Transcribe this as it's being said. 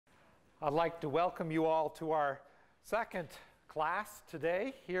I'd like to welcome you all to our second class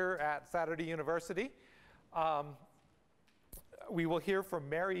today here at Saturday University. We will hear from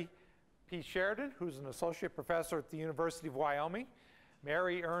Mary P. Sheridan, who's an associate professor at the University of Wyoming.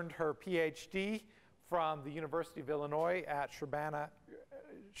 Mary earned her PhD from the University of Illinois at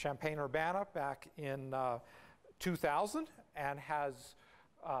Champaign-Urbana back in 2000 and has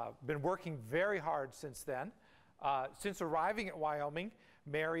been working very hard since then. Since arriving at Wyoming,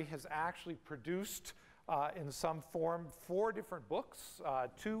 Mary has actually produced in some form 4 different books,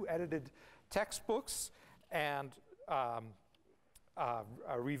 2 edited textbooks, and a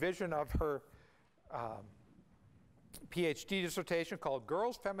revision of her PhD dissertation called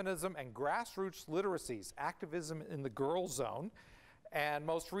Girls, Feminism, and Grassroots Literacies, Activism in the Girl Zone. And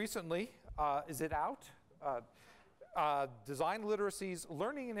most recently, is it out? Design Literacies,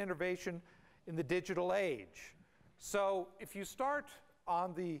 Learning and Innovation in the Digital Age. So if you start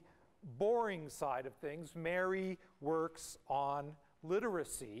on the boring side of things, Mary works on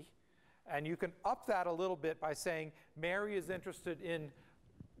literacy, and you can up that a little bit by saying Mary is interested in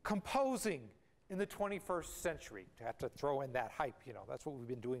composing in the 21st century. You have to throw in that hype, you know, that's what we've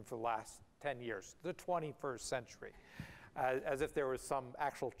been doing for the last 10 years, the 21st century, as if there was some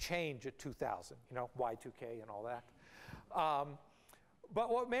actual change at 2000, you know, Y2K and all that. But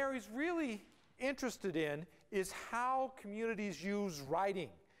what Mary's really interested in is how communities use writing.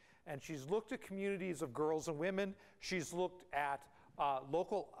 And she's looked at communities of girls and women. She's looked at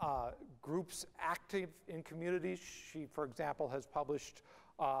local groups active in communities. She, for example, has published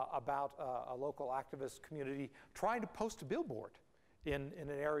about a local activist community trying to post a billboard in an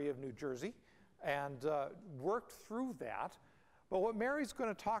area of New Jersey, and worked through that. But what Mary's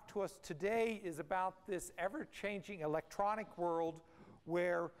going to talk to us today is about this ever-changing electronic world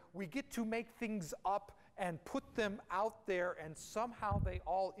where we get to make things up and put them out there, and somehow they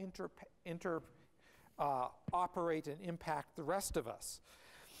all operate and impact the rest of us.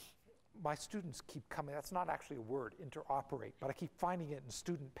 My students keep coming, that's not actually a word, interoperate, but I keep finding it in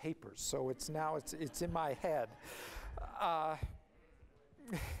student papers, so it's in my head.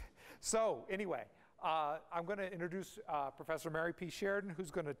 So anyway, I'm going to introduce Professor Mary P. Sheridan,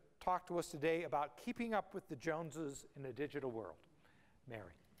 who's going to talk to us today about keeping up with the Joneses in a digital world.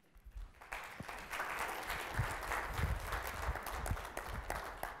 Mary.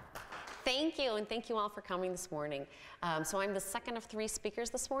 Thank you, and thank you all for coming this morning. So I'm the second of 3 speakers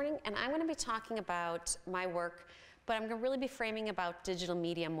this morning, and I'm going to be talking about my work, but I'm going to really be framing about digital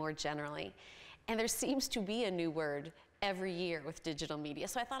media more generally. And there seems to be a new word every year with digital media.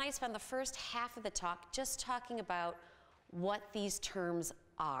 So I thought I'd spend the first half of the talk just talking about what these terms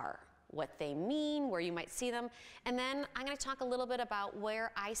are, what they mean, where you might see them, and then I'm going to talk a little bit about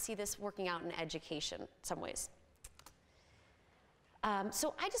where I see this working out in education in some ways.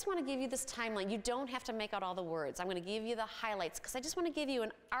 So I just want to give you this timeline. You don't have to make out all the words. I'm going to give you the highlights because I just want to give you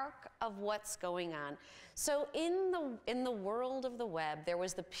an arc of what's going on. So in the world of the web, there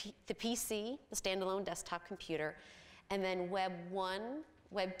was the PC, the standalone desktop computer, and then Web 1,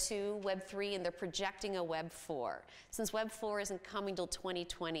 Web 2, Web 3, and they're projecting a Web 4. Since Web 4 isn't coming till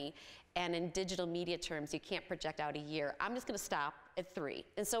 2020, and in digital media terms, you can't project out a year, I'm just going to stop at 3.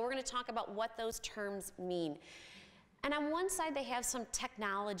 And so we're going to talk about what those terms mean. And on one side, they have some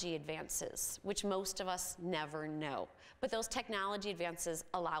technology advances, which most of us never know. But those technology advances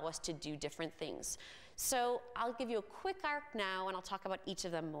allow us to do different things. So I'll give you a quick arc now, and I'll talk about each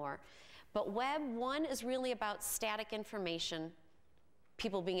of them more. But Web 1 is really about static information,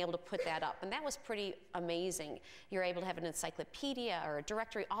 people being able to put that up. And that was pretty amazing. You're able to have an encyclopedia or a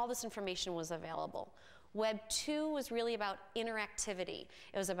directory. All this information was available. Web 2 was really about interactivity.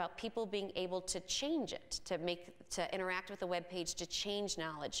 It was about people being able to change it, to interact with the web page, to change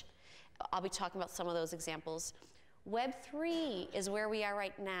knowledge. I'll be talking about some of those examples. Web 3 is where we are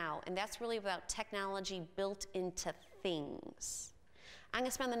right now, and that's really about technology built into things. I'm going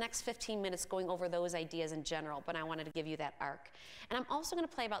to spend the next 15 minutes going over those ideas in general, but I wanted to give you that arc. And I'm also going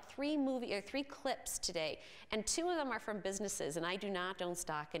to play about 3 clips today, and 2 of them are from businesses, and I do not own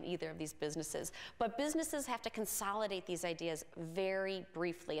stock in either of these businesses. But businesses have to consolidate these ideas very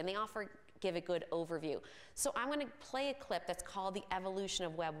briefly, and they give a good overview. So I'm going to play a clip that's called The Evolution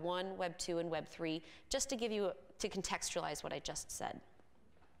of Web 1, Web 2, and Web 3, just to give you, to contextualize what I just said.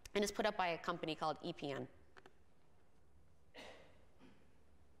 And it's put up by a company called EPN.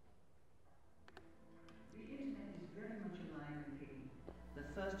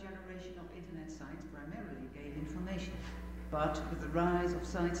 The first generation of internet sites primarily gave information. But with the rise of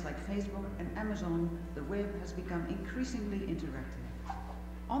sites like Facebook and Amazon, the web has become increasingly interactive.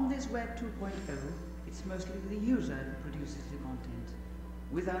 On this Web 2.0, it's mostly the user who produces the content.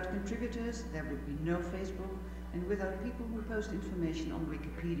 Without contributors, there would be no Facebook, and without people who post information on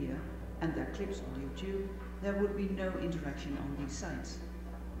Wikipedia and their clips on YouTube, there would be no interaction on these sites.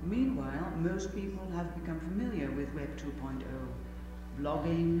 Meanwhile, most people have become familiar with Web 2.0.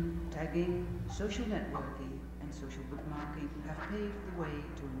 Blogging, tagging, social networking, and social bookmarking have paved the way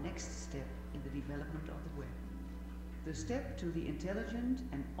to a next step in the development of the web. The step to the intelligent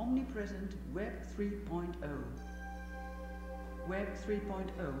and omnipresent Web 3.0. Web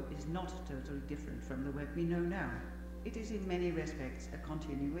 3.0 is not totally different from the web we know now. It is in many respects a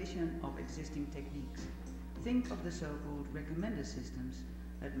continuation of existing techniques. Think of the so-called recommender systems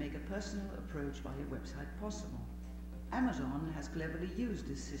that make a personal approach via a website possible. Amazon has cleverly used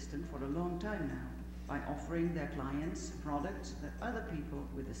this system for a long time now by offering their clients products that other people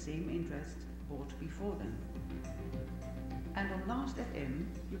with the same interests bought before them. And on Last.fm,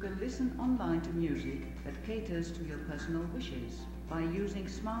 you can listen online to music that caters to your personal wishes. By using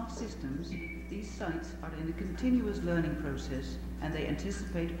smart systems, these sites are in a continuous learning process and they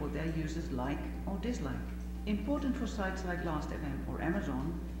anticipate what their users like or dislike. Important for sites like Last.fm or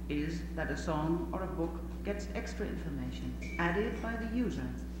Amazon is that a song or a book gets extra information added by the user.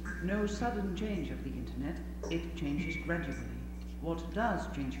 No sudden change of the internet, it changes gradually. What does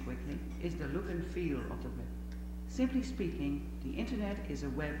change quickly is the look and feel of the web. Simply speaking, the internet is a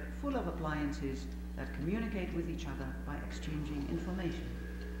web full of appliances that communicate with each other by exchanging information.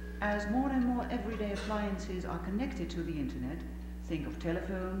 As more and more everyday appliances are connected to the internet, think of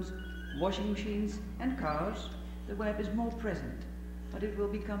telephones, washing machines and cars, the web is more present, but it will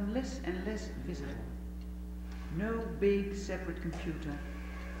become less and less visible. No big separate computer,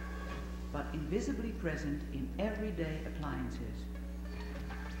 but invisibly present in everyday appliances.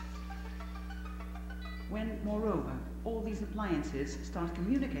 When, moreover, all these appliances start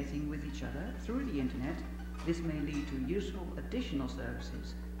communicating with each other through the internet, this may lead to useful additional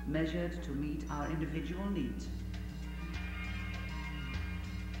services measured to meet our individual needs.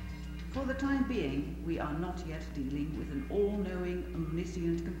 For the time being, we are not yet dealing with an all-knowing,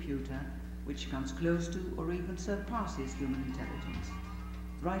 omniscient computer which comes close to or even surpasses human intelligence.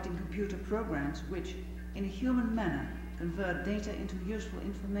 Writing computer programs which, in a human manner, convert data into useful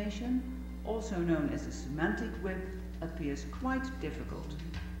information, also known as the semantic web, appears quite difficult.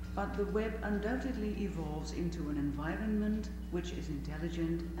 But the web undoubtedly evolves into an environment which is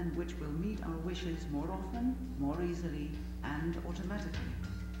intelligent and which will meet our wishes more often, more easily, and automatically.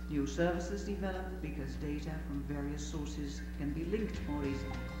 New services develop because data from various sources can be linked more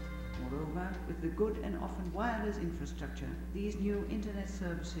easily. Moreover, with the good and often wireless infrastructure, these new internet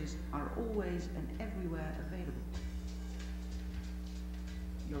services are always and everywhere available.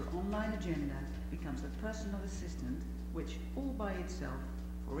 Your online agenda becomes a personal assistant which, all by itself,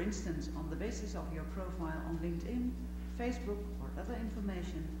 for instance on the basis of your profile on LinkedIn, Facebook or other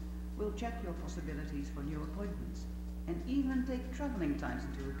information, will check your possibilities for new appointments and even take traveling times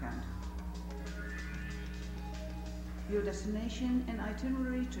into account. Your destination and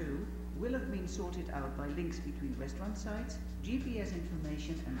itinerary too will have been sorted out by links between restaurant sites, GPS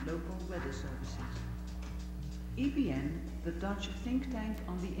information and local weather services. EPN, the Dutch think tank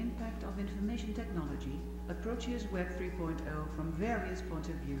on the impact of information technology, approaches Web 3.0 from various points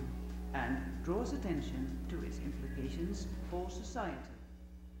of view and draws attention to its implications for society.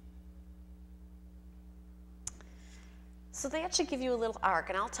 So they actually give you a little arc,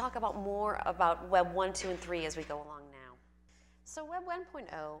 and I'll talk about more about Web 1, 2, and 3 as we go along now. So Web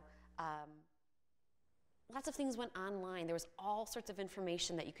 1.0, lots of things went online. There was all sorts of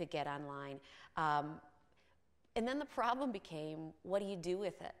information that you could get online. And then the problem became, what do you do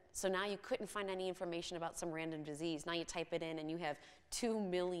with it? So now you couldn't find any information about some random disease. Now you type it in and you have 2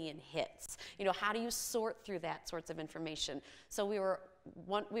 million hits. You know, how do you sort through that sorts of information? So we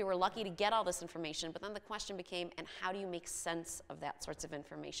were lucky to get all this information, but then the question became, and how do you make sense of that sorts of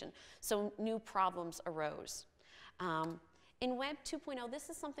information? So new problems arose. In Web 2.0,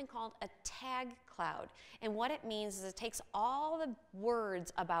 this is something called a tag cloud. And what it means is it takes all the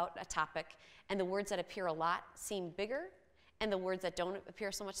words about a topic, and the words that appear a lot seem bigger, and the words that don't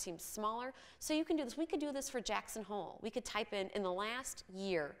appear so much seem smaller. So you can do this. We could do this for Jackson Hole. We could type in the last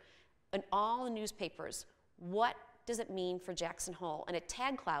year, in all the newspapers, what does it mean for Jackson Hole? And a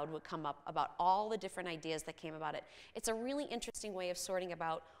tag cloud would come up about all the different ideas that came about it. It's a really interesting way of sorting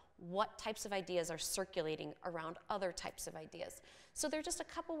about what types of ideas are circulating around other types of ideas. So there are just a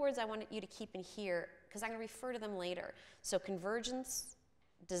couple words I wanted you to keep in here, because I'm going to refer to them later. So convergence,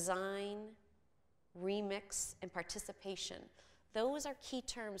 design, remix, and participation. Those are key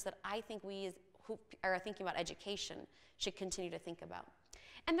terms that I think we who are thinking about education should continue to think about.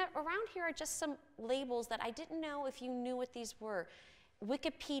 And that around here are just some labels that I didn't know if you knew what these were.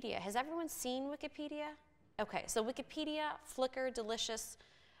 Wikipedia. Has everyone seen Wikipedia? Okay, so Wikipedia, Flickr, Delicious,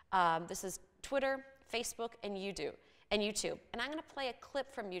 this is Twitter, Facebook, and YouTube. And I'm going to play a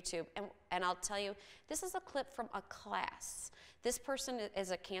clip from YouTube, and I'll tell you, this is a clip from a class. This person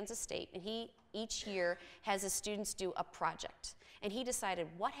is at Kansas State, and he each year has his students do a project. And he decided,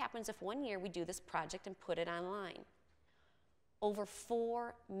 what happens if one year we do this project and put it online? Over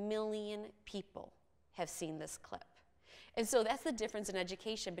 4 million people have seen this clip. And so that's the difference in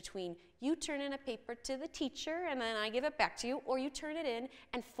education between you turn in a paper to the teacher and then I give it back to you, or you turn it in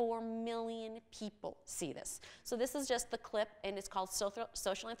and 4 million people see this. So this is just the clip, and it's called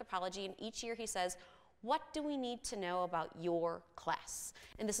Social Anthropology, and each year he says, what do we need to know about your class?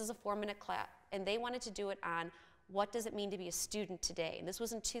 And this is a 4-minute class, and they wanted to do it on what does it mean to be a student today? And this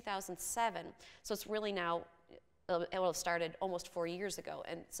was in 2007, so it's really now, it will have started almost 4 years ago,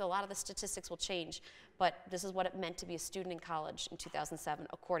 and so a lot of the statistics will change, but this is what it meant to be a student in college in 2007,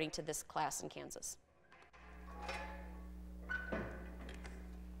 according to this class in Kansas.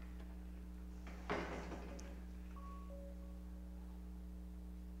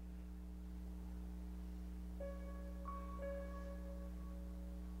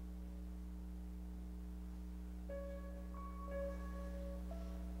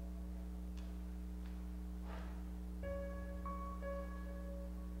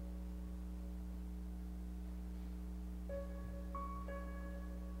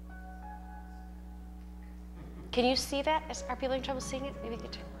 Can you see that? Are people having trouble seeing it? Maybe you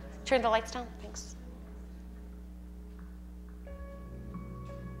could turn the lights down. Thanks.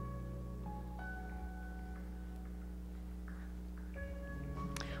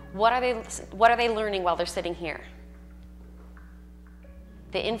 What are they learning while they're sitting here?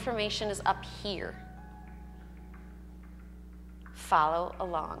 The information is up here. Follow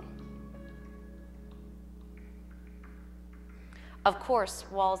along. Of course,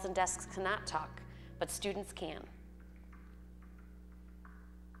 walls and desks cannot talk, but students can.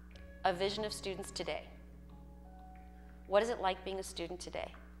 A vision of students today. What is it like being a student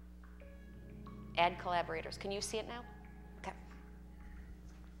today? Add collaborators. Can you see it now? Okay.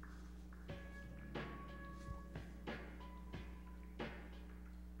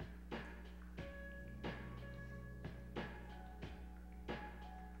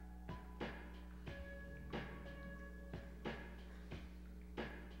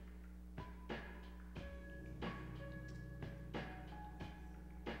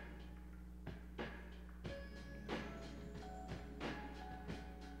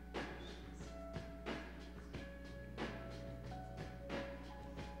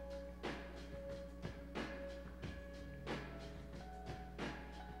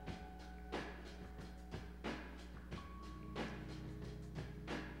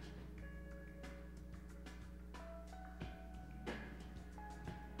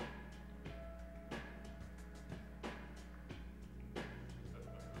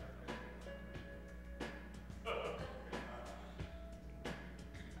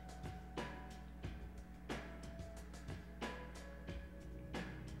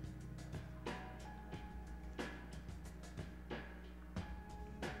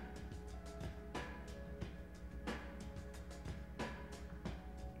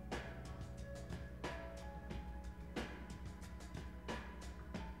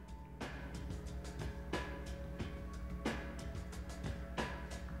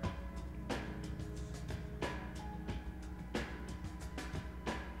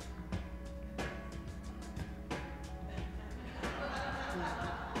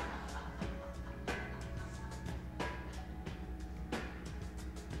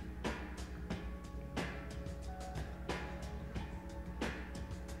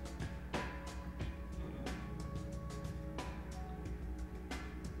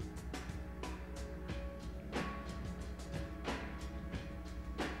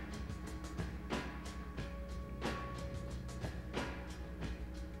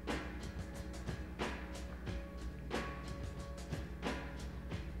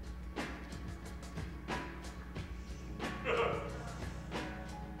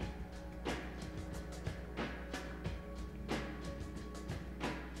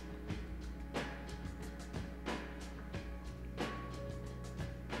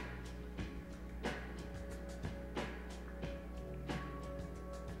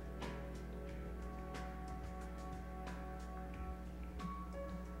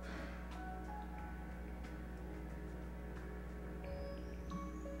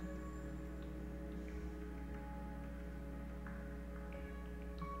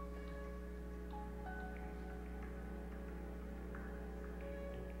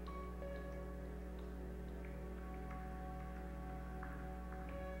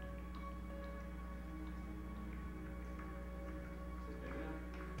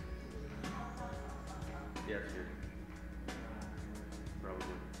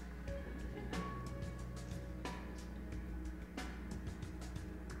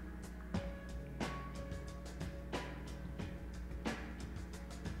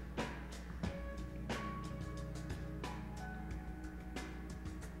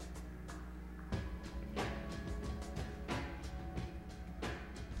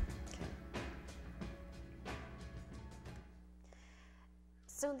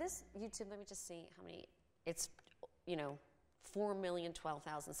 So this YouTube, let me just see how many, it's, you know,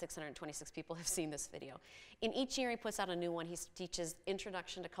 4,012,626 people have seen this video. In each year he puts out a new one. He teaches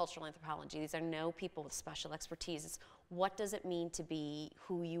Introduction to Cultural Anthropology. These are no people with special expertise. It's what does it mean to be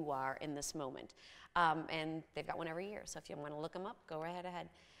who you are in this moment? And they've got one every year, so if you want to look them up, go right ahead.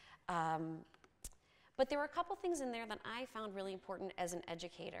 But there were a couple things in there that I found really important as an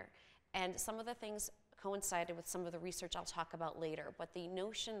educator. And some of the things coincided with some of the research I'll talk about later. But the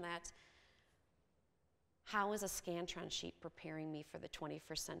notion that how is a Scantron sheet preparing me for the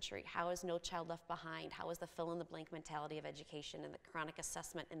 21st century? How is No Child Left Behind? How is the fill-in-the-blank mentality of education and the chronic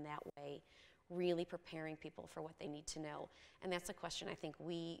assessment in that way really preparing people for what they need to know? And that's a question I think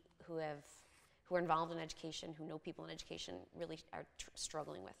we who are involved in education, who know people in education, really are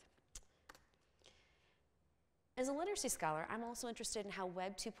struggling with. As a literacy scholar, I'm also interested in how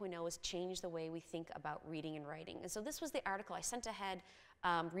Web 2.0 has changed the way we think about reading and writing. And so this was the article I sent ahead,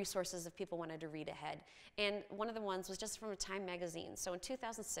 resources if people wanted to read ahead. And one of the ones was just from a Time magazine. So in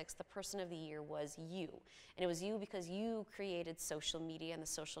 2006, the person of the year was you. And it was you because you created social media and the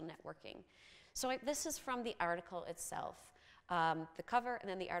social networking. So this is from the article itself, the cover and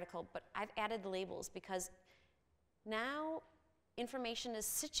then the article, but I've added the labels because now information is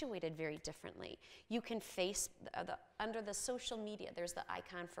situated very differently. You can under the social media, there's the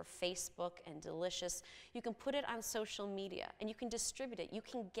icon for Facebook and Delicious. You can put it on social media and you can distribute it. You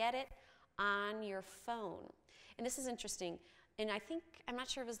can get it on your phone. And this is interesting. And I think, I'm not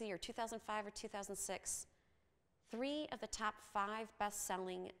sure if it was the year 2005 or 2006, 3 of the top 5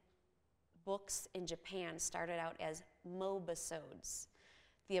 best-selling books in Japan started out as mobisodes.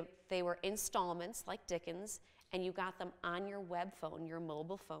 They were installments like Dickens, and you got them on your web phone, your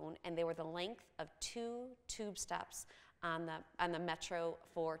mobile phone, and they were the length of 2 tube stops on the metro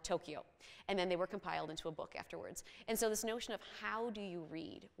for Tokyo. And then they were compiled into a book afterwards. And so this notion of how do you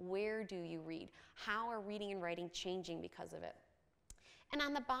read? Where do you read? How are reading and writing changing because of it? And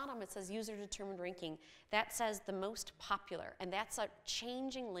on the bottom it says user-determined ranking. That says the most popular, and that's a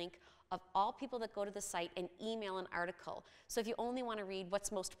changing link of all people that go to the site and email an article. So if you only want to read what's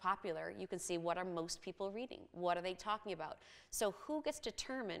most popular, you can see what are most people reading? What are they talking about? So who gets to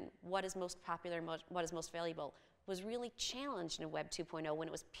determine what is most popular and what is most valuable was really challenged in Web 2.0 when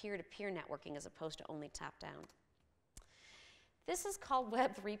it was peer-to-peer networking as opposed to only top-down. This is called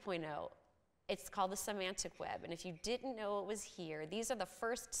Web 3.0. It's called the semantic web, and if you didn't know it was here, these are the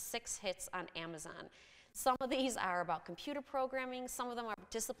first 6 hits on Amazon. Some of these are about computer programming, some of them are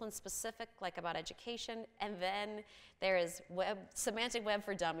discipline specific, like about education, and then there is semantic web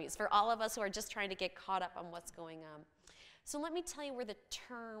for dummies, for all of us who are just trying to get caught up on what's going on. So let me tell you where the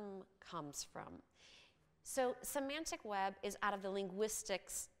term comes from. So semantic web is out of the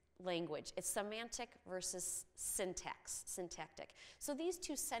linguistics language. It's semantic versus syntax, syntactic. So these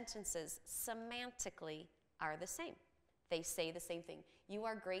two sentences semantically are the same. They say the same thing. You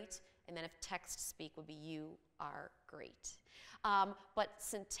are great, and then if text speak would be you are great. But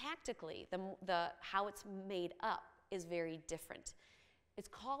syntactically, how it's made up is very different. It's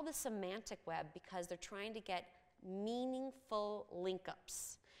called the semantic web because they're trying to get meaningful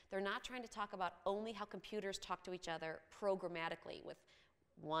link-ups. They're not trying to talk about only how computers talk to each other programmatically with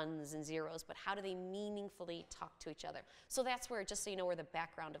ones and zeros, but how do they meaningfully talk to each other? So that's where, just so you know where the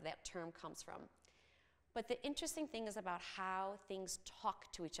background of that term comes from. But the interesting thing is about how things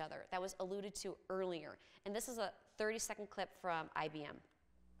talk to each other. That was alluded to earlier. And this is a 30-second clip from IBM.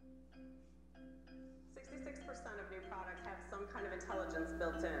 66% of new products have some kind of intelligence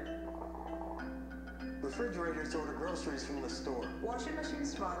built in. Refrigerators order groceries from the store. Washing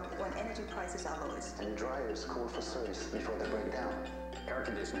machines run when energy prices are lowest. And dryers call for service before they break down. Air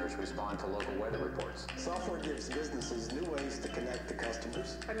conditioners respond to local weather reports. Software gives businesses new ways to connect to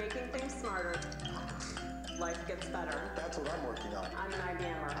customers. By making things smarter, life gets better. That's what I'm working on. I'm an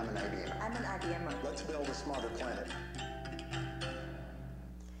IBMer. I'm an IBMer. I'm an IBMer. Let's build a smarter planet.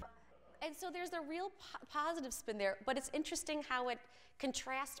 And so there's a real positive spin there, but it's interesting how it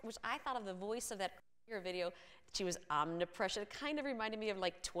contrasts, which I thought of the voice of that earlier video. She was omnipresent. It kind of reminded me of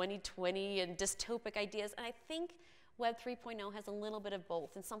like 2020 and dystopic ideas, and I think Web 3.0 has a little bit of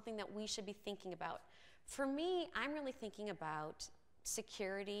both and something that we should be thinking about. For me, I'm really thinking about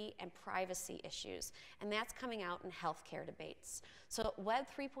security and privacy issues, and that's coming out in healthcare debates. So Web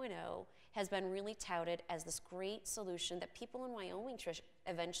 3.0 has been really touted as this great solution that people in Wyoming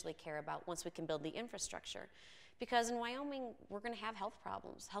eventually care about once we can build the infrastructure. Because in Wyoming, we're going to have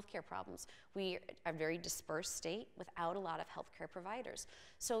healthcare problems. We are a very dispersed state without a lot of healthcare providers.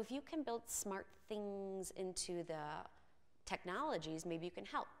 So if you can build smart things into the technologies, maybe you can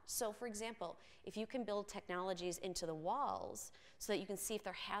help. So for example, if you can build technologies into the walls so that you can see if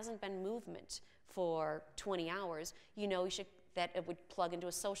there hasn't been movement for 20 hours, you know that it would plug into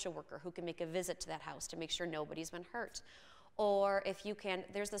a social worker who can make a visit to that house to make sure nobody's been hurt. Or if you can,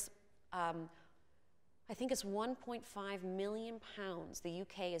 there's this, I think it's 1.5 million pounds. The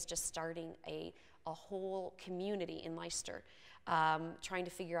UK is just starting a whole community in Leicester, trying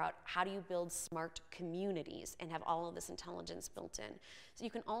to figure out how do you build smart communities and have all of this intelligence built in. So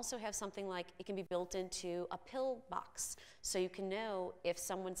you can also have something like, it can be built into a pill box, so you can know if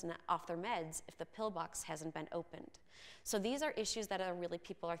someone's not off their meds if the pill box hasn't been opened. So these are issues that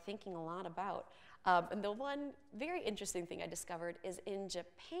people are thinking a lot about. And the one very interesting thing I discovered is in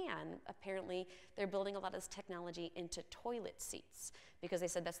Japan, apparently they're building a lot of this technology into toilet seats, because they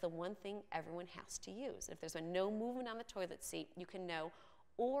said that's the one thing everyone has to use. If there's no movement on the toilet seat, you can know.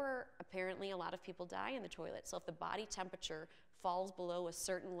 Or apparently a lot of people die in the toilet. So if the body temperature falls below a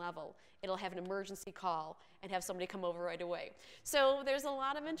certain level, it'll have an emergency call and have somebody come over right away. So there's a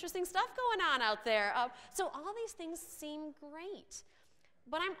lot of interesting stuff going on out there. So all these things seem great.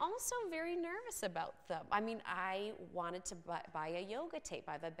 But I'm also very nervous about them. I mean, I wanted to buy a yoga tape.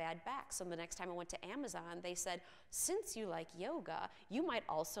 I have a bad back. So the next time I went to Amazon, they said, since you like yoga, you might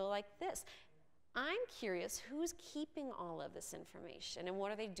also like this. I'm curious, who's keeping all of this information and what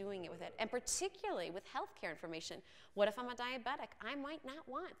are they doing with it? And particularly with healthcare information. What if I'm a diabetic? I might not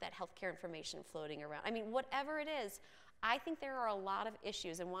want that healthcare information floating around. I mean, whatever it is, I think there are a lot of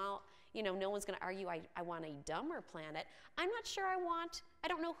issues. And while no one's going to argue I want a dumber planet, I'm not sure I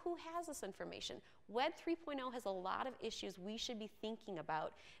don't know who has this information. Web 3.0 has a lot of issues we should be thinking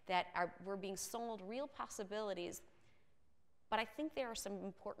about that we're being sold real possibilities. But I think there are some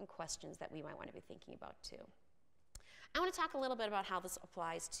important questions that we might want to be thinking about too. I want to talk a little bit about how this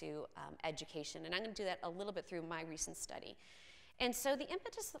applies to education, and I'm going to do that a little bit through my recent study. And so the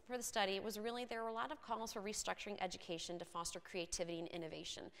impetus for the study was really there were a lot of calls for restructuring education to foster creativity and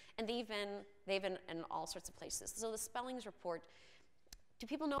innovation, and they've been in all sorts of places. So the Spellings report, do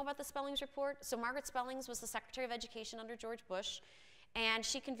people know about the Spellings report? So Margaret Spellings was the Secretary of Education under George Bush, and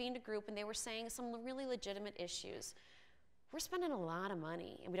she convened a group, and they were saying some really legitimate issues. We're spending a lot of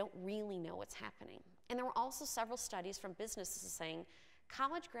money, and we don't really know what's happening. And there were also several studies from businesses saying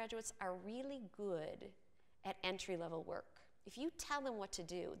college graduates are really good at entry-level work. If you tell them what to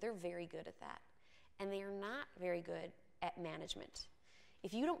do, they're very good at that. And they are not very good at management.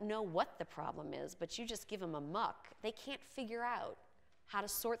 If you don't know what the problem is, but you just give them a muck, they can't figure out how to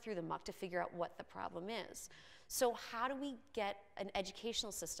sort through the muck to figure out what the problem is. So how do we get an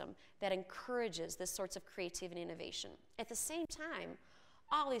educational system that encourages this sorts of creativity and innovation? At the same time,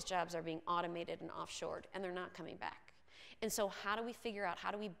 all these jobs are being automated and offshored, and they're not coming back. And so how do we figure out, how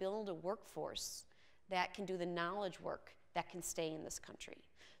do we build a workforce that can do the knowledge work that can stay in this country?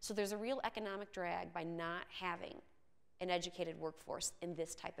 So there's a real economic drag by not having an educated workforce in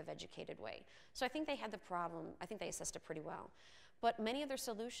this type of educated way. So I think they had the problem, I think they assessed it pretty well. But many of their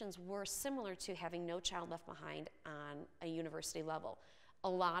solutions were similar to having no child left behind on a university level. A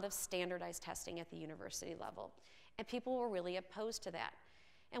lot of standardized testing at the university level. And people were really opposed to that.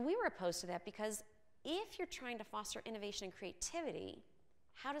 And we were opposed to that because if you're trying to foster innovation and creativity,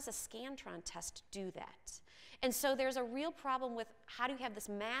 how does a Scantron test do that? And so there's a real problem with how do you have this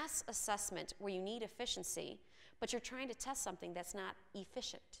mass assessment where you need efficiency, but you're trying to test something that's not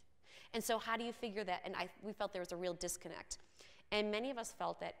efficient. And so how do you figure that? And we felt there was a real disconnect. And many of us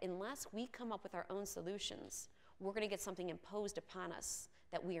felt that unless we come up with our own solutions, we're going to get something imposed upon us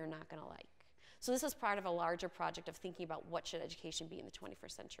that we are not going to like. So this is part of a larger project of thinking about what should education be in the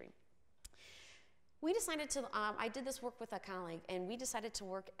 21st century. We decided to, I did this work with a colleague, and we decided to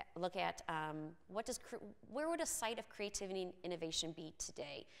look at where would a site of creativity and innovation be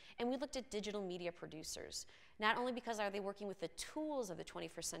today? And we looked at digital media producers. Not only because are they working with the tools of the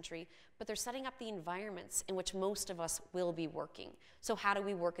 21st century, but they're setting up the environments in which most of us will be working. So how do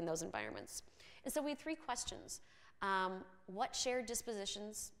we work in those environments? And so we had 3 questions. What shared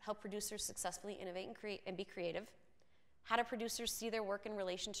dispositions help producers successfully innovate and be creative? How do producers see their work in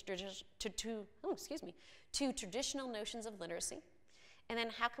relation to traditional notions of literacy? And then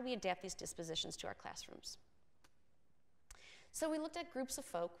how can we adapt these dispositions to our classrooms? So we looked at groups of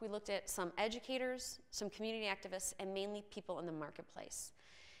folk. We looked at some educators, some community activists, and mainly people in the marketplace.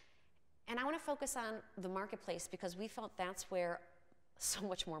 And I want to focus on the marketplace because we felt that's where so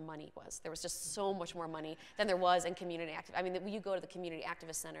much more money was. There was just so much more money than there was in community active. I mean, you go to the Community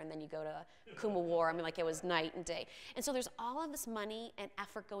Activist Center and then you go to Kuma War. I mean, like it was night and day. And so there's all of this money and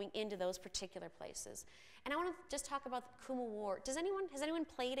effort going into those particular places. And I want to just talk about Kuma War. Has anyone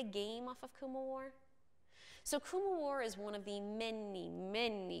played a game off of Kuma War? So Kuma War is one of the many,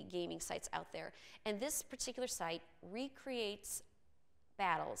 many gaming sites out there. And this particular site recreates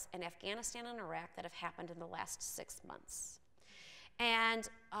battles in Afghanistan and Iraq that have happened in the last 6 months. And,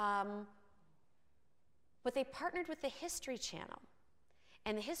 but they partnered with the History Channel.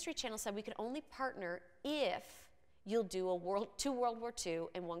 And the History Channel said we could only partner if you'll do two World War II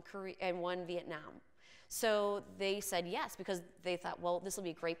and one Vietnam. So they said yes, because they thought, well, this will be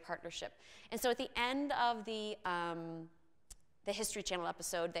a great partnership. And so at the end of the History Channel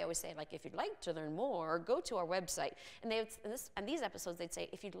episode, they always say, like, if you'd like to learn more, go to our website. And in these episodes, they'd say,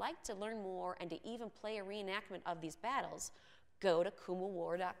 if you'd like to learn more and to even play a reenactment of these battles, go to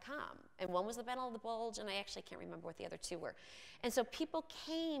kumawar.com. And one was the Battle of the Bulge, and I actually can't remember what the other two were. And so people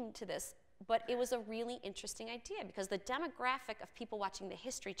came to this, but it was a really interesting idea, because the demographic of people watching the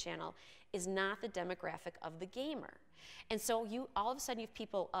History Channel is not the demographic of the gamer. And so all of a sudden you have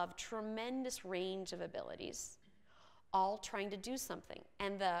people of tremendous range of abilities all trying to do something.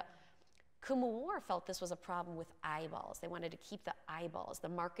 And the Kuma War felt this was a problem with eyeballs. They wanted to keep the eyeballs, the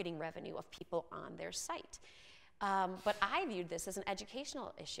marketing revenue of people on their site. But I viewed this as an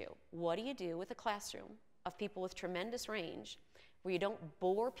educational issue. What do you do with a classroom of people with tremendous range where you don't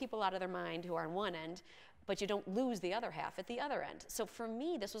bore people out of their mind who are on one end, but you don't lose the other half at the other end? So for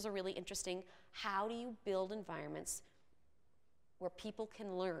me, this was a really interesting, how do you build environments where people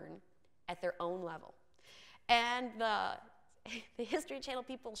can learn at their own level? And the History Channel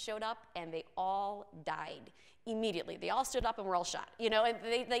people showed up, and they all died immediately. They all stood up and were all shot, you know, and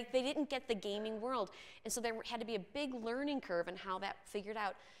they didn't get the gaming world. And so there had to be a big learning curve in how that figured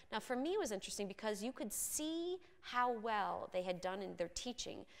out. Now, for me, it was interesting because you could see how well they had done in their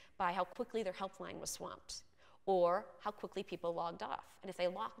teaching by how quickly their helpline was swamped, or how quickly people logged off. And if they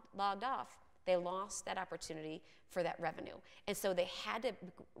logged off, they lost that opportunity for that revenue. And so they had to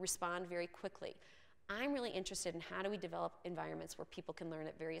respond very quickly. I'm really interested in how do we develop environments where people can learn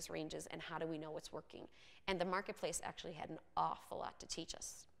at various ranges, and how do we know what's working. And the marketplace actually had an awful lot to teach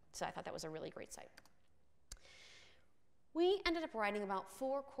us. So I thought that was a really great site. We ended up writing about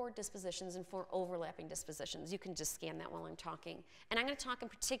 4 core dispositions and 4 overlapping dispositions. You can just scan that while I'm talking. And I'm going to talk in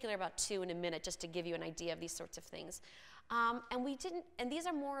particular about 2 in a minute, just to give you an idea of these sorts of things. And these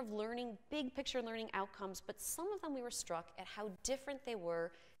are more of learning, big picture learning outcomes, but some of them we were struck at how different they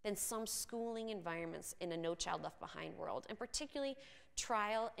were than some schooling environments in a No Child Left Behind world, and particularly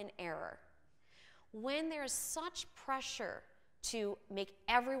trial and error. When there's such pressure to make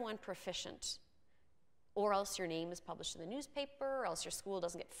everyone proficient, or else your name is published in the newspaper, or else your school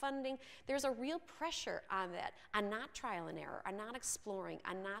doesn't get funding, there's a real pressure on that, on not trial and error, on not exploring,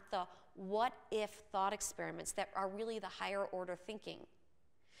 on not the what-if thought experiments that are really the higher order thinking.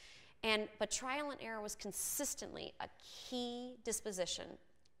 But trial and error was consistently a key disposition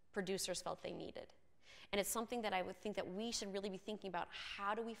producers felt they needed. And it's something that I would think that we should really be thinking about.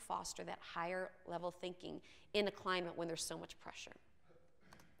 How do we foster that higher level thinking in a climate when there's so much pressure?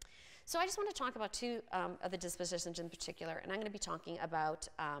 So I just want to talk about 2 of the dispositions in particular, and I'm going to be talking about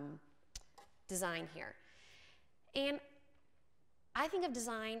design here. And I think of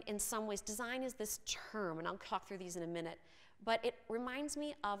design in some ways. Design is this term, and I'll talk through these in a minute, but it reminds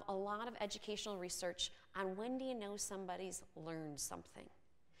me of a lot of educational research on when do you know somebody's learned something.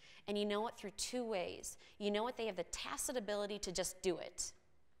 And you know it through 2 ways. You know it, they have the tacit ability to just do it.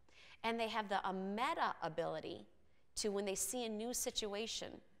 And they have the meta ability to, when they see a new situation,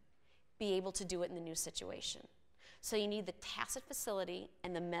 be able to do it in the new situation. So you need the tacit facility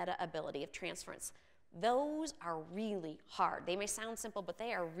and the meta ability of transference. Those are really hard. They may sound simple, but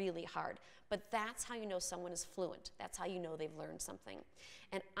they are really hard. But that's how you know someone is fluent. That's how you know they've learned something.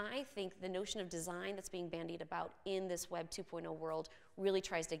 And I think the notion of design that's being bandied about in this Web 2.0 world really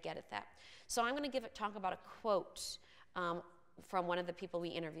tries to get at that. So I'm going to talk about a quote from one of the people we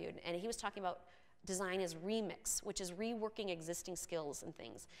interviewed. And he was talking about design as remix, which is reworking existing skills and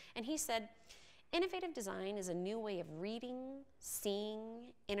things. And he said, innovative design is a new way of reading, seeing,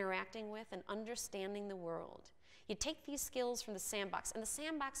 interacting with, and understanding the world. You take these skills from the sandbox, and the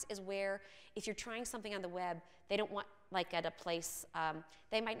sandbox is where, if you're trying something on the web, they don't want, like at a place,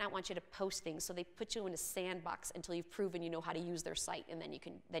 they might not want you to post things, so they put you in a sandbox until you've proven you know how to use their site, and then you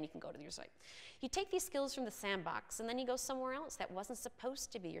can go to your site. You take these skills from the sandbox, and then you go somewhere else that wasn't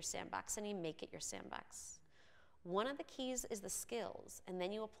supposed to be your sandbox, and you make it your sandbox. One of the keys is the skills, and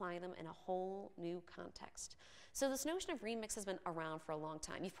then you apply them in a whole new context. So this notion of remix has been around for a long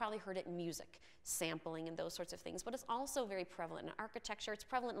time. You've probably heard it in music, sampling and those sorts of things, but it's also very prevalent in architecture. It's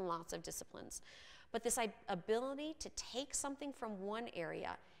prevalent in lots of disciplines. But this ability to take something from one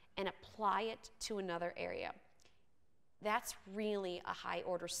area and apply it to another area. That's really a high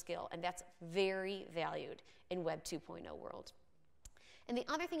order skill, and that's very valued in Web 2.0 world. And the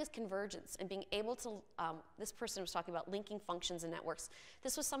other thing is convergence and being able to, this person was talking about linking functions and networks.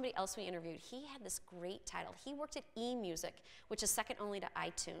 This was somebody else we interviewed. He had this great title. He worked at eMusic, which is second only to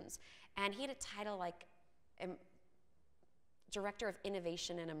iTunes. And he had a title like Director of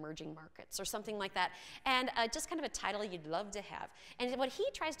Innovation in Emerging Markets or something like that. And just kind of a title you'd love to have. And what he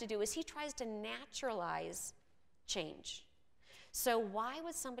tries to do is he tries to naturalize change. So why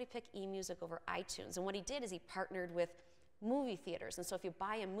would somebody pick eMusic over iTunes? And what he did is he partnered with movie theaters. And so if you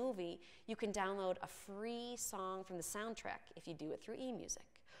buy a movie, you can download a free song from the soundtrack if you do it through eMusic.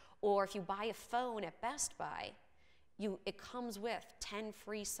 Or if you buy a phone at Best Buy, it comes with 10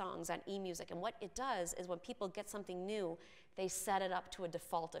 free songs on eMusic. And what it does is when people get something new, they set it up to a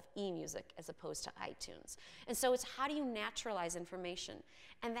default of eMusic as opposed to iTunes. And so it's how do you naturalize information?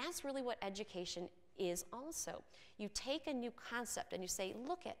 And that's really what education is also. You take a new concept and you say,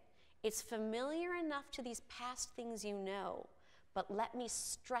 look it, it's familiar enough to these past things you know, but let me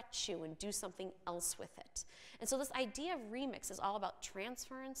stretch you and do something else with it. And so this idea of remix is all about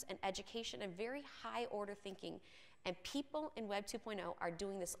transference and education and very high order thinking. And people in Web 2.0 are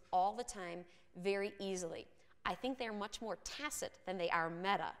doing this all the time very easily. I think they're much more tacit than they are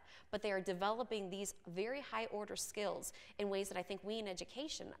meta, but they are developing these very high order skills in ways that I think we in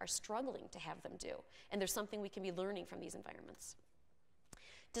education are struggling to have them do. And there's something we can be learning from these environments.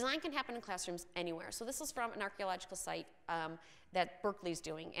 Design can happen in classrooms anywhere. So this is from an archaeological site that Berkeley's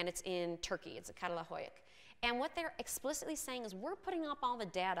doing, and it's in Turkey. It's at Katalahoyuk. And what they're explicitly saying is we're putting up all the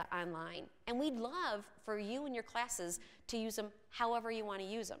data online, and we'd love for you and your classes to use them however you want to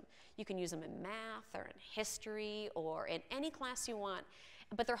use them. You can use them in math or in history or in any class you want,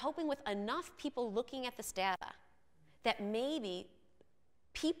 but they're hoping with enough people looking at this data that maybe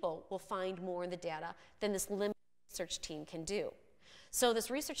people will find more in the data than this limited research team can do. So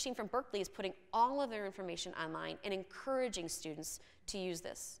this research team from Berkeley is putting all of their information online and encouraging students to use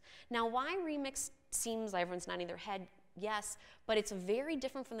this. Now, why remix seems like everyone's nodding their head, yes, but it's very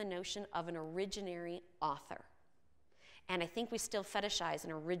different from the notion of an originary author. And I think we still fetishize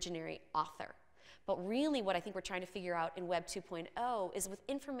an originary author. But really what I think we're trying to figure out in Web 2.0 is with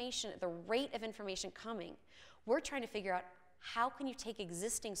information, the rate of information coming, we're trying to figure out how can you take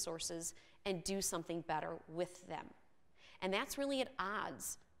existing sources and do something better with them. And that's really at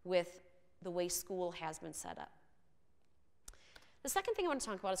odds with the way school has been set up. The second thing I want to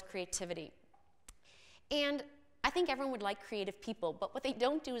talk about is creativity. And I think everyone would like creative people, but what they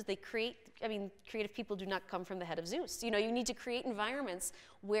don't do is they create, creative people do not come from the head of Zeus. You know, you need to create environments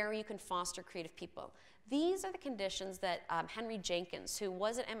where you can foster creative people. These are the conditions that Henry Jenkins, who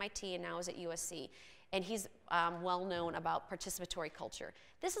was at MIT and now is at USC, and he's well known about participatory culture.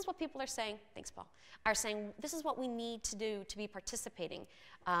 This is what people are saying, thanks Paul, are saying this is what we need to do to be participating.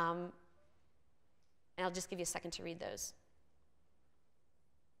 And I'll just give you a second to read those.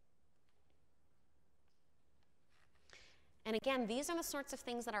 And again, these are the sorts of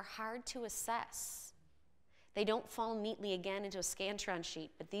things that are hard to assess. They don't fall neatly again into a Scantron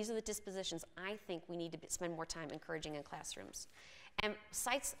sheet, but these are the dispositions I think we need to spend more time encouraging in classrooms. And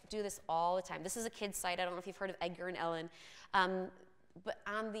sites do this all the time. This is a kid's site. I don't know if you've heard of Edgar and Ellen. But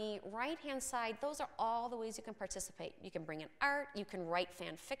on the right-hand side, those are all the ways you can participate. You can bring in art, you can write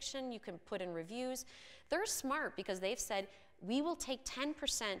fan fiction, you can put in reviews. They're smart because they've said, we will take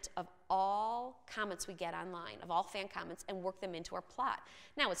 10% of all comments we get online, of all fan comments, and work them into our plot.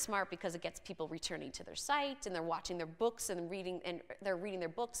 Now, it's smart because it gets people returning to their site, and they're watching their books, and they're reading their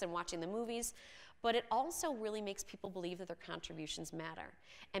books and watching the movies. But it also really makes people believe that their contributions matter.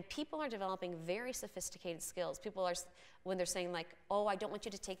 And people are developing very sophisticated skills. People are, when they're saying like, oh, I don't want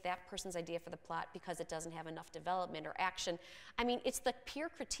you to take that person's idea for the plot because it doesn't have enough development or action. I mean, it's the peer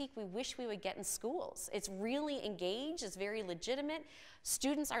critique we wish we would get in schools. It's really engaged, it's very legitimate.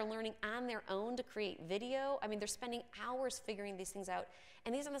 Students are learning on their own to create video. I mean, they're spending hours figuring these things out.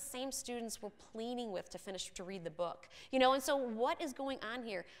 And these are the same students we're pleading with to read the book. You know, and so what is going on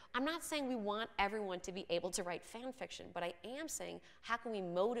here? I'm not saying we want everyone to be able to write fan fiction, but I am saying how can we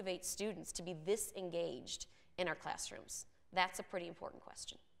motivate students to be this engaged in our classrooms? That's a pretty important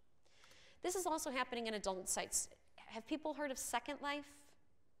question. This is also happening in adult sites. Have people heard of Second Life?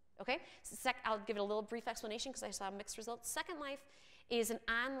 Okay, I'll give it a little brief explanation because I saw mixed results. Second Life is an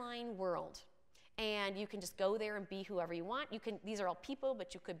online world. And you can just go there and be whoever you want. These are all people,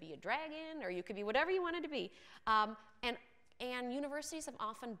 but you could be a dragon, or you could be whatever you wanted to be. And universities have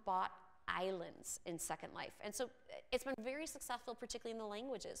often bought islands in Second Life. And so it's been very successful, particularly in the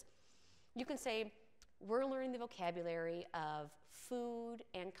languages. You can say, we're learning the vocabulary of food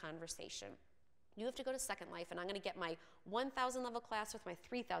and conversation. You have to go to Second Life, and I'm going to get my 1,000 level class with my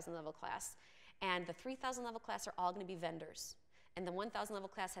 3,000 level class. And the 3,000 level class are all going to be vendors. And the 1,000 level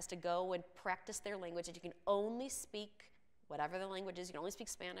class has to go and practice their language, and you can only speak whatever the language is. You can only speak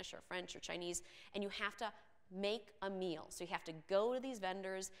Spanish or French or Chinese, and you have to make a meal. So you have to go to these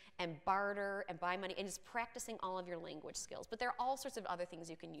vendors and barter and buy money and just practicing all of your language skills. But there are all sorts of other things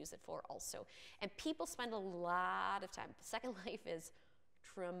you can use it for also. And people spend a lot of time. Second Life is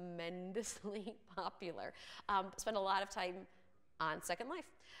tremendously popular. Spend a lot of time on Second Life.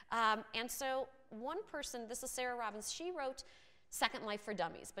 And so one person, this is Sarah Robbins, she wrote Second Life for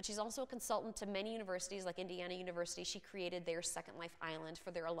Dummies, but she's also a consultant to many universities like Indiana University. She created their Second Life Island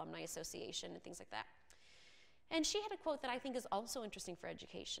for their alumni association and things like that. And she had a quote that I think is also interesting for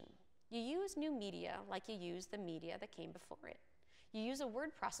education. You use new media like you use the media that came before it. You use a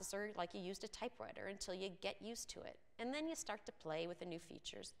word processor like you used a typewriter until you get used to it. And then you start to play with the new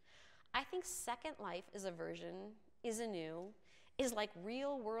features. I think Second Life is a version, is like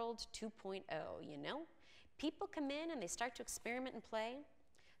Real World 2.0, you know? People come in and they start to experiment and play.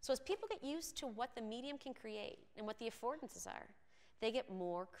 So as people get used to what the medium can create and what the affordances are, they get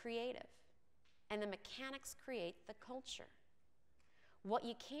more creative. And the mechanics create the culture. What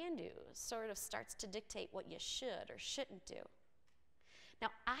you can do sort of starts to dictate what you should or shouldn't do. Now,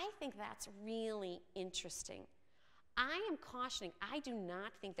 I think that's really interesting. I am cautioning, I do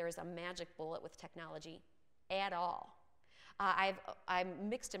not think there is a magic bullet with technology at all. I'm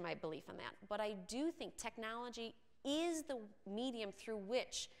mixed in my belief in that, but I do think technology is the medium through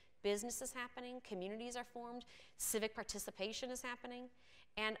which business is happening, communities are formed, civic participation is happening,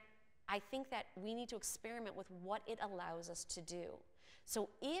 and I think that we need to experiment with what it allows us to do. So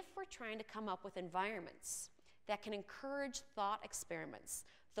if we're trying to come up with environments that can encourage thought experiments,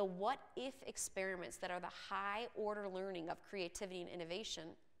 the what-if experiments that are the high-order learning of creativity and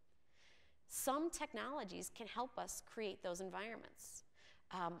innovation, some technologies can help us create those environments.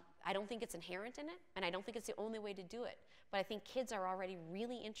 I don't think it's inherent in it, and I don't think it's the only way to do it, but I think kids are already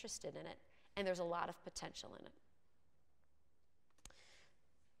really interested in it, and there's a lot of potential in it.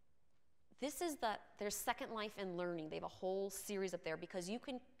 There's Second Life and Learning. They have a whole series up there because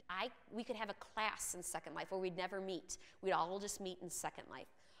we could have a class in Second Life where we'd never meet. We'd all just meet in Second Life.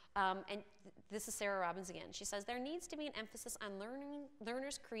 This is Sarah Robbins again. She says, there needs to be an emphasis on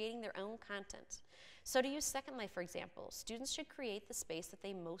learners creating their own content. So to use Second Life, for example, students should create the space that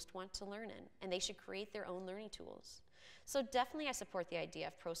they most want to learn in, and they should create their own learning tools. So definitely I support the idea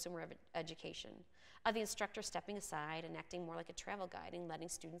of prosumer education, of the instructor stepping aside and acting more like a travel guide and letting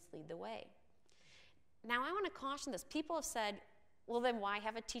students lead the way. Now I want to caution this. People have said, well then why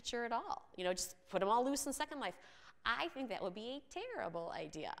have a teacher at all? You know, just put them all loose in Second Life. I think that would be a terrible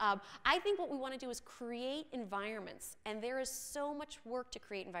idea. I think what we want to do is create environments, and there is so much work to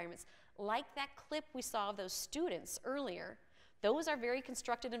create environments. Like that clip we saw of those students earlier, those are very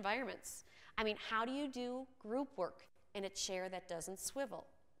constructed environments. I mean, how do you do group work in a chair that doesn't swivel?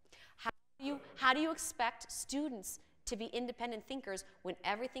 How do you expect students to be independent thinkers when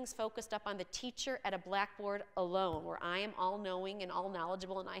everything's focused up on the teacher at a blackboard alone, where I am all-knowing and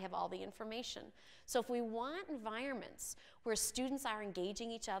all-knowledgeable and I have all the information? So if we want environments where students are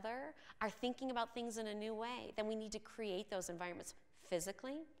engaging each other, are thinking about things in a new way, then we need to create those environments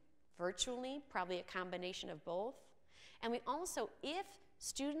physically, virtually, probably a combination of both. And we also, if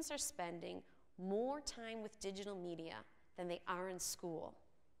students are spending more time with digital media than they are in school,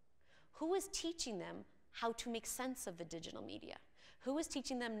 who is teaching them how to make sense of the digital media? Who is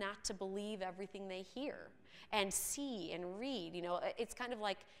teaching them not to believe everything they hear and see and read? You know, it's kind of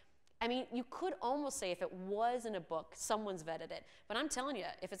like, I mean, you could almost say if it was in a book, someone's vetted it. But I'm telling you,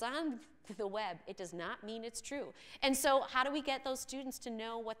 if it's on the web, it does not mean it's true. And so how do we get those students to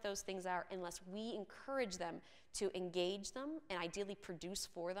know what those things are unless we encourage them to engage them and ideally produce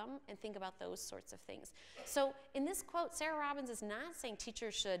for them and think about those sorts of things? So in this quote, Sarah Robbins is not saying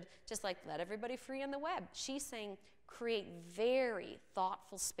teachers should just like let everybody free on the web. She's saying create very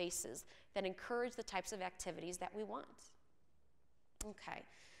thoughtful spaces that encourage the types of activities that we want. Okay.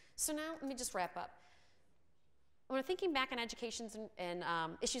 So now let me just wrap up. When we're thinking back on education and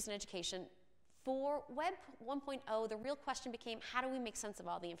issues in education, for Web 1.0, the real question became, how do we make sense of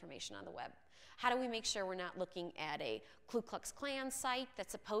all the information on the web? How do we make sure we're not looking at a Ku Klux Klan site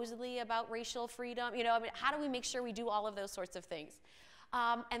that's supposedly about racial freedom? You know, I mean, how do we make sure we do all of those sorts of things?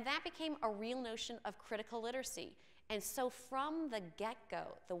 And that became a real notion of critical literacy. And so from the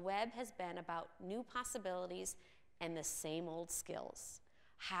get-go, the web has been about new possibilities and the same old skills.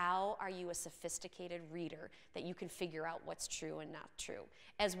 How are you a sophisticated reader that you can figure out what's true and not true,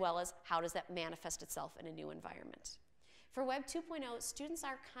 as well as how does that manifest itself in a new environment? For Web 2.0, students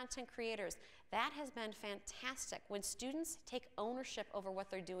are content creators. That has been fantastic. When students take ownership over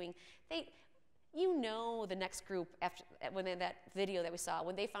what they're doing, you know the next group, after that video that we saw,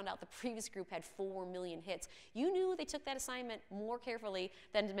 when they found out the previous group had 4 million hits, you knew they took that assignment more carefully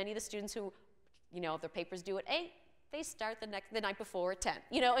than many of the students who, their papers due at 8, they start the night before at 10.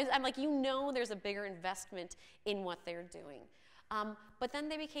 I'm like, there's a bigger investment in what they're doing. But then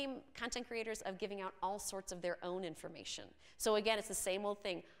they became content creators of giving out all sorts of their own information. So again, it's the same old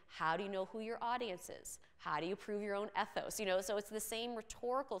thing. How do you know who your audience is? How do you prove your own ethos? So it's the same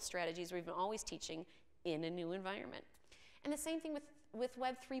rhetorical strategies we've been always teaching in a new environment. And the same thing with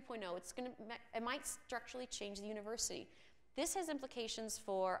Web 3.0. It might structurally change the university. This has implications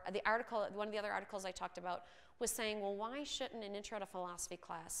for the article. One of the other articles I talked about was saying, well, why shouldn't an intro to philosophy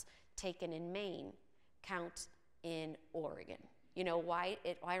class taken in Maine count in Oregon? Why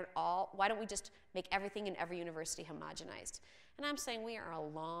don't we just make everything in every university homogenized? And I'm saying we are a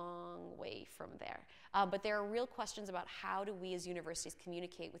long way from there. But there are real questions about how do we as universities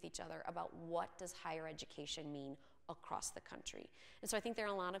communicate with each other about what does higher education mean across the country. And so I think there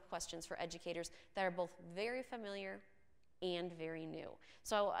are a lot of questions for educators that are both very familiar and very new.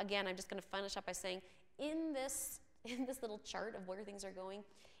 So again, I'm just going to finish up by saying in this little chart of where things are going,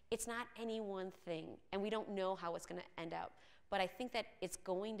 it's not any one thing, and we don't know how it's going to end up. But I think that it's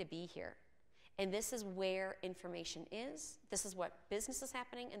going to be here. And this is where information is. This is what business is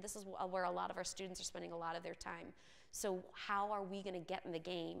happening, and this is where a lot of our students are spending a lot of their time. So how are we going to get in the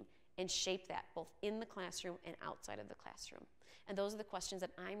game and shape that both in the classroom and outside of the classroom? And those are the questions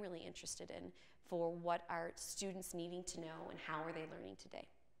that I'm really interested in for what are students needing to know and how are they learning today.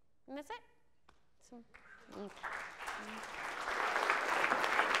 And that's it. So,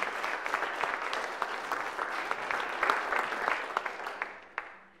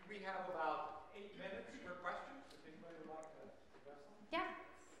 We have about 8 minutes for questions. If anybody would like to address them. Yeah.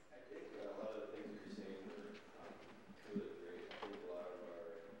 I think a lot of the things you're saying are really great. I think a lot of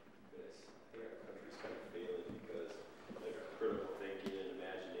our country's kind of failing because like our critical thinking and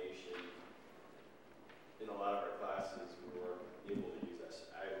imagination in a lot of our classes we weren't able to use that.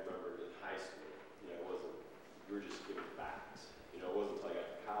 I remember in high school, we were just given facts. It wasn't until I got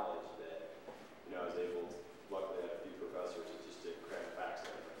to college that I was able to, luckily I had a few professors that just did cram facts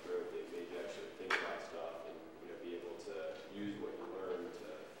down my throat. They made you actually think about stuff and be able to use what you learned to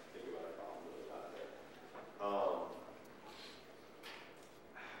think about a problem that was out there.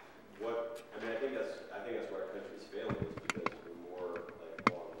 I think that's where our country's failing is because we're more like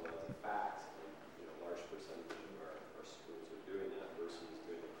along the lines of facts. And, a large percentage of our schools are doing that versus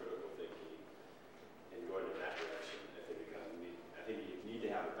doing the critical thinking and going in that direction. I think you need to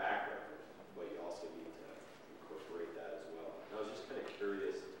have a background, but you also need to incorporate that as well. And I was just kind of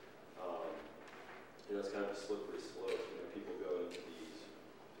curious. It's kind of a slippery slope. People go into these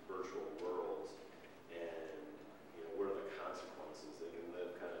virtual worlds, and what are the consequences? They can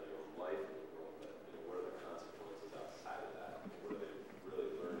live kind of their own life in the world, but what are the consequences outside of that? What are they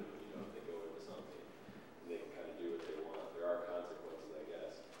really learning? If they go into something, and they can kind of do what they want. There are consequences, I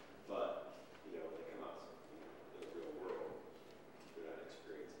guess, but when they come out in the real world, they're not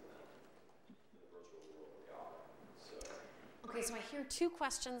experiencing that. In the virtual world, they are. Okay, so I hear 2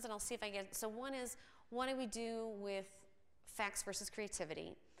 questions, and I'll see if I get. So one is, what do we do with facts versus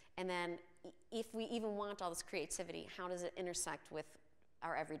creativity? And then if we even want all this creativity, how does it intersect with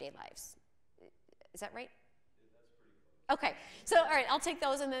our everyday lives? Is that right? That's pretty close. Okay, so all right, I'll take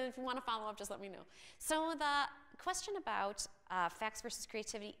those, and then if you want to follow up, just let me know. So the question about facts versus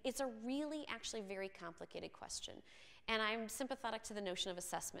creativity, it's a really actually very complicated question. And I'm sympathetic to the notion of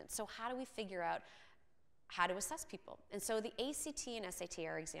assessment. So how do we figure out how to assess people? And so the ACT and SAT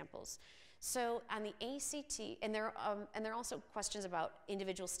are examples. So on the ACT, and there are also questions about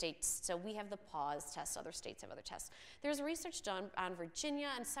individual states. So we have the pause test, other states have other tests. There's research done on Virginia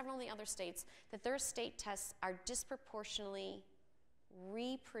and several of the other states that their state tests are disproportionately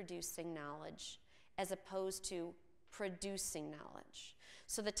reproducing knowledge as opposed to producing knowledge.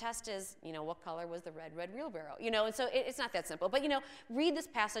 So the test is, what color was the red wheelbarrow? And so it's not that simple. But, read this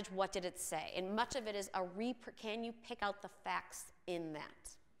passage, what did it say? And much of it is can you pick out the facts in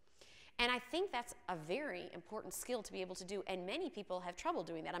that? And I think that's a very important skill to be able to do, and many people have trouble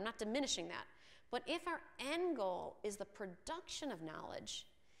doing that. I'm not diminishing that. But if our end goal is the production of knowledge,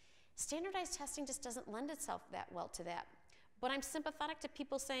 standardized testing just doesn't lend itself that well to that. But I'm sympathetic to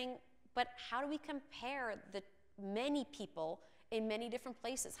people saying, but how do we compare the many people in many different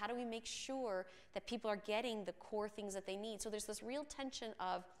places? How do we make sure that people are getting the core things that they need? So there's this real tension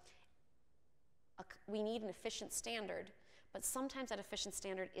of we need an efficient standard, but sometimes that efficient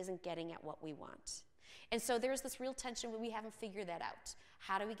standard isn't getting at what we want. And so there's this real tension where we haven't figured that out.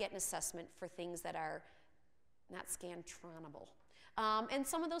 How do we get an assessment for things that are not scantronable? And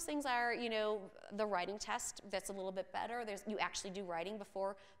some of those things are, you know, the writing test, that's a little bit better. You actually do writing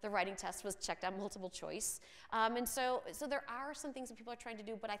before the writing test was checked on multiple choice. And so there are some things that people are trying to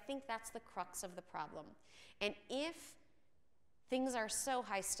do, but I think that's the crux of the problem. And if things are so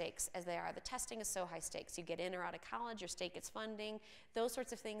high stakes as they are, the testing is so high stakes, you get in or out of college, your state gets funding, those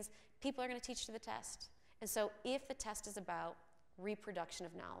sorts of things, people are going to teach to the test. And so if the test is about reproduction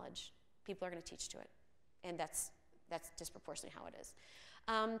of knowledge, people are going to teach to it. And that's disproportionately how it is.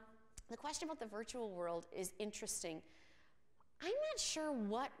 The question about the virtual world is interesting. I'm not sure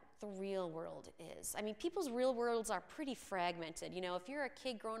what the real world is. I mean, people's real worlds are pretty fragmented. You know, if you're a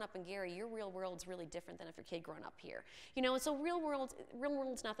kid growing up in Gary, your real world's really different than if you're a kid growing up here. You know, and so real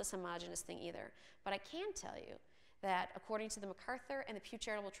world's not this homogenous thing either. But I can tell you that according to the MacArthur and the Pew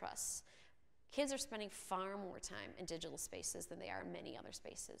Charitable Trusts, kids are spending far more time in digital spaces than they are in many other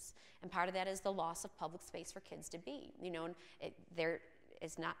spaces. And part of that is the loss of public space for kids to be. You know, and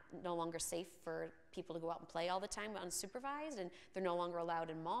it's no longer safe for people to go out and play all the time unsupervised, and they're no longer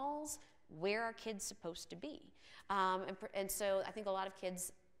allowed in malls. Where are kids supposed to be? And so I think a lot of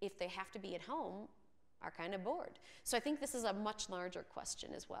kids, if they have to be at home, are kind of bored. So I think this is a much larger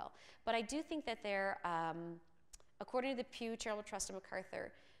question as well. But I do think that according to the Pew Charitable Trust and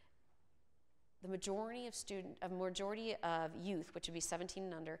MacArthur, the majority of youth, which would be 17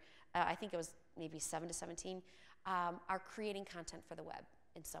 and under, I think it was maybe 7 to 17, are creating content for the web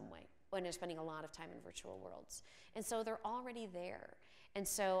in some way, when they're spending a lot of time in virtual worlds. And so they're already there. And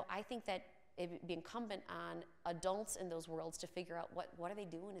so I think that it would be incumbent on adults in those worlds to figure out what are they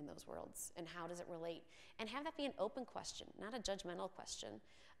doing in those worlds and how does it relate. And have that be an open question, not a judgmental question,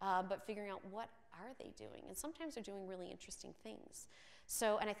 but figuring out what are they doing. And sometimes they're doing really interesting things.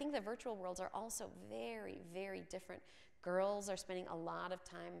 So, and I think the virtual worlds are also very, very different. Girls are spending a lot of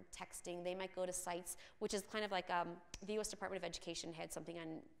time texting. They might go to sites, which is kind of like the U.S. Department of Education had something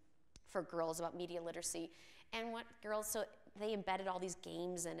on for girls about media literacy. And so they embedded all these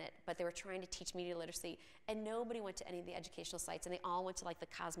games in it, but they were trying to teach media literacy, and nobody went to any of the educational sites, and they all went to like the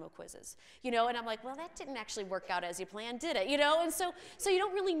Cosmo quizzes, you know, and I'm like, well, that didn't actually work out as you planned, did it, you know? And so you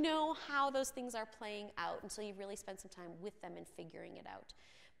don't really know how those things are playing out until you really spend some time with them and figuring it out.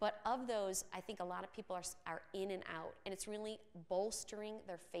 But of those, I think a lot of people are in and out, and it's really bolstering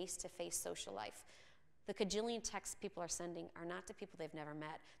their face-to-face social life. The cajillion texts people are sending are not to people they've never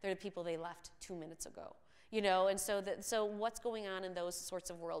met. They're to people they left 2 minutes ago. You know, and so what's going on in those sorts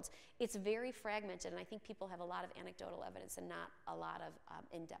of worlds? It's very fragmented, and I think people have a lot of anecdotal evidence and not a lot of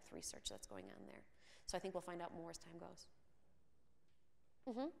in-depth research that's going on there. So I think we'll find out more as time goes.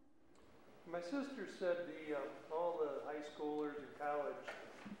 Mm-hmm. My sister said all the high schoolers and college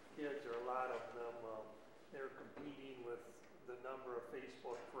kids, or a lot of them, they're competing with the number of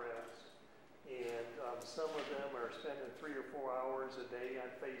Facebook friends, and some of them are spending 3 or 4 hours a day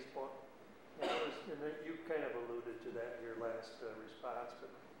on Facebook. And you kind of alluded to that in your last response, but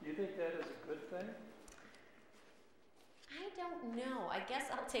do you think that is a good thing? I don't know. I guess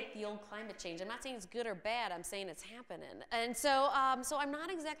I'll take the old climate change. I'm not saying it's good or bad. I'm saying it's happening. And so I'm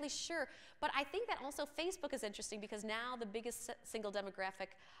not exactly sure. But I think that also Facebook is interesting because now the biggest single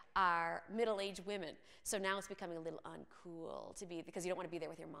demographic are middle-aged women. So now it's becoming a little uncool to be, because you don't want to be there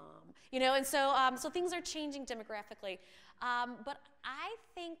with your mom. You know, and so things are changing demographically. But I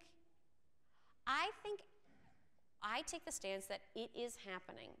take the stance that it is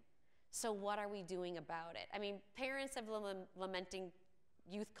happening. So what are we doing about it? I mean, parents have been lamenting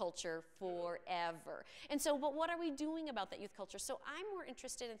youth culture forever. And so, but what are we doing about that youth culture? So I'm more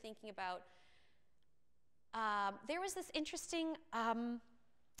interested in thinking about, there was this interesting, I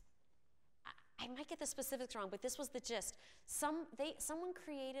might get the specifics wrong, but this was the gist. Someone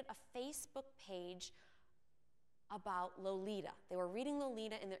created a Facebook page about Lolita. They were reading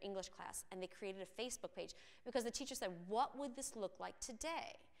Lolita in their English class, and they created a Facebook page because the teacher said, what would this look like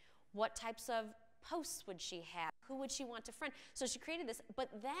today? What types of posts would she have? Who would she want to friend? So she created this, but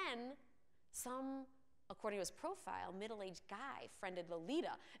then according to his profile, middle-aged guy friended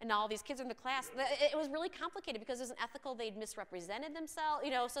Lolita, and all these kids in the class, it was really complicated because it was unethical. They'd misrepresented themselves,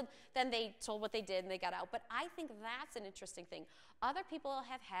 you know, so then they told what they did and they got out. But I think that's an interesting thing. Other people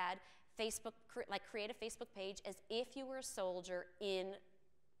have had Facebook, create a Facebook page as if you were a soldier in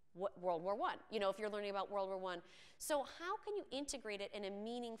World War I, you know, if you're learning about World War I. So how can you integrate it in a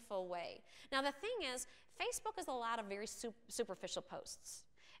meaningful way? Now the thing is, Facebook is a lot of very superficial posts.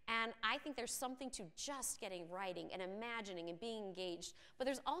 And I think there's something to just writing and imagining and being engaged, but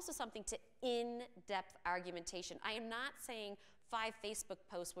there's also something to in-depth argumentation. I am not saying 5 Facebook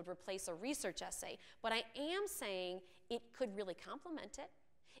posts would replace a research essay, but I am saying it could really complement it.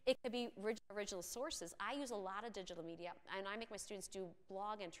 It could be original sources. I use a lot of digital media, and I make my students do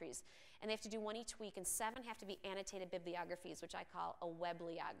blog entries, and they have to do one each week, and 7 have to be annotated bibliographies, which I call a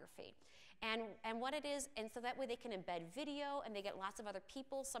webliography. And what it is, and so that way they can embed video, and they get lots of other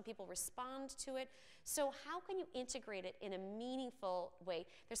people. Some people respond to it. So how can you integrate it in a meaningful way?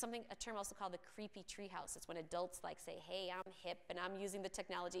 There's a term also called the creepy treehouse. It's when adults like say, hey, I'm hip, and I'm using the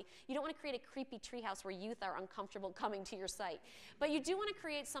technology. You don't want to create a creepy treehouse where youth are uncomfortable coming to your site. But you do want to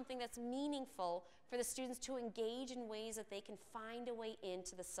create something that's meaningful for the students to engage in ways that they can find a way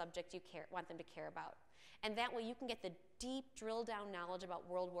into the subject you want them to care about. And that way you can get the deep drill down knowledge about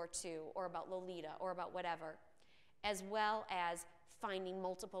World War II or about Lolita or about whatever, as well as finding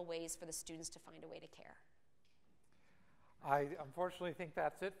multiple ways for the students to find a way to care. I unfortunately think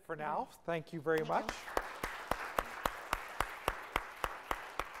that's it for now. Thank you very much.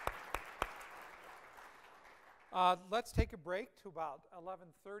 Let's take a break to about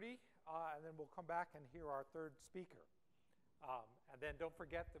 11:30, and then we'll come back and hear our third speaker. And then don't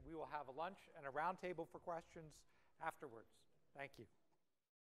forget that we will have a lunch and a roundtable for questions afterwards. Thank you.